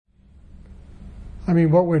I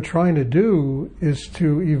mean, what we're trying to do is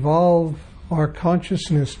to evolve our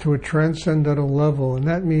consciousness to a transcendental level, and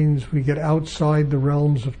that means we get outside the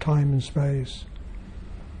realms of time and space.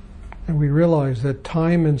 And we realize that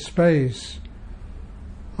time and space,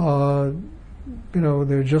 they're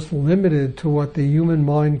just limited to what the human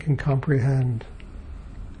mind can comprehend.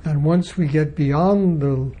 And once we get beyond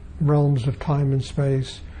the realms of time and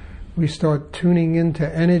space, we start tuning into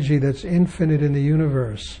energy that's infinite in the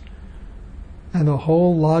universe. And the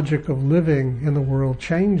whole logic of living in the world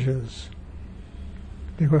changes.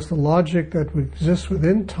 Because the logic that exists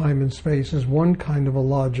within time and space is one kind of a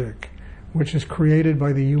logic, which is created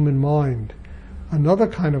by the human mind. Another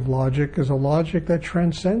kind of logic is a logic that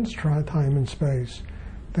transcends time and space,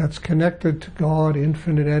 that's connected to God,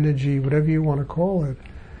 infinite energy, whatever you want to call it.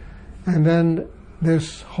 And then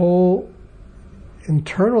this whole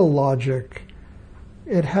internal logic,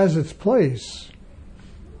 it has its place,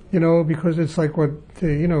 because it's like what,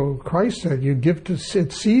 Christ said, you give to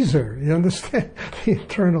Caesar, you understand? The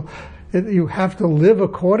internal, you have to live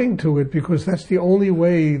according to it, because that's the only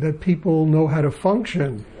way that people know how to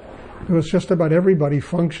function. Because just about everybody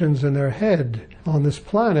functions in their head on this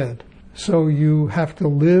planet. So you have to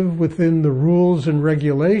live within the rules and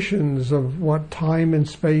regulations of what time and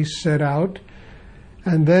space set out.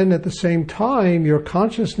 And then at the same time, your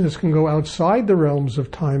consciousness can go outside the realms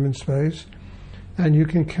of time and space, and you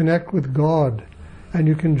can connect with God. And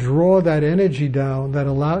you can draw that energy down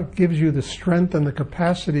that gives you the strength and the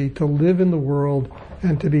capacity to live in the world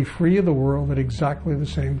and to be free of the world at exactly the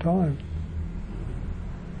same time.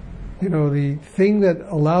 The thing that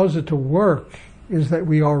allows it to work is that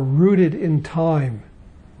we are rooted in time.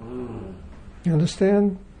 You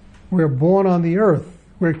understand? We're born on the earth.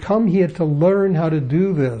 We come here to learn how to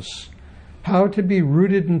do this, how to be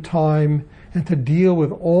rooted in time and to deal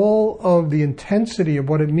with all of the intensity of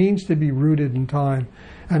what it means to be rooted in time.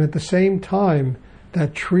 And at the same time,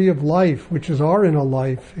 that tree of life, which is our inner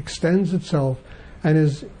life, extends itself and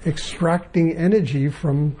is extracting energy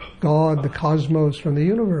from God, the cosmos, from the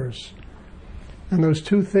universe. And those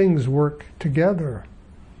two things work together.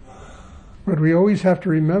 But we always have to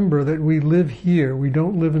remember that we live here. We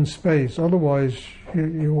don't live in space. Otherwise,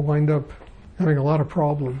 you will wind up having a lot of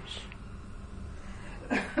problems.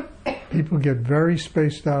 People get very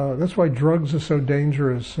spaced out. That's why drugs are so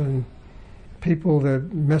dangerous. And people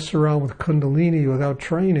that mess around with Kundalini without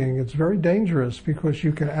training, it's very dangerous, because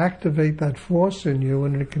you can activate that force in you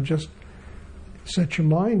and it can just set your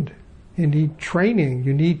mind. You need training.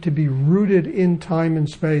 You need to be rooted in time and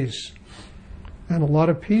space. And a lot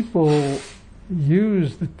of people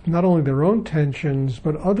use not only their own tensions,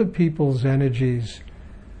 but other people's energies,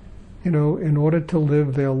 in order to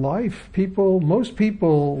live their life. Most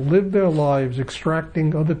people live their lives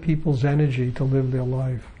extracting other people's energy to live their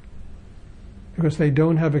life. Because they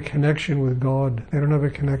don't have a connection with God. They don't have a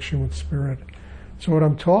connection with Spirit. So what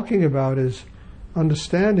I'm talking about is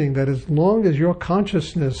understanding that as long as your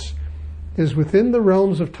consciousness is within the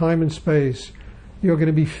realms of time and space, you're going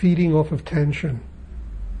to be feeding off of tension.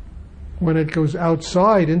 When it goes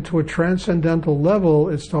outside into a transcendental level,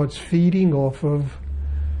 it starts feeding off of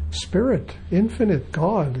Spirit, infinite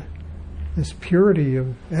God, this purity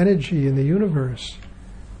of energy in the universe.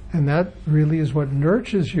 And that really is what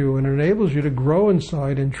nurtures you and enables you to grow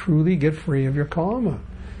inside and truly get free of your karma.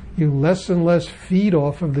 You less and less feed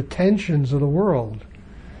off of the tensions of the world,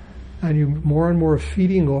 and you more and more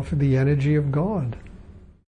feeding off of the energy of God.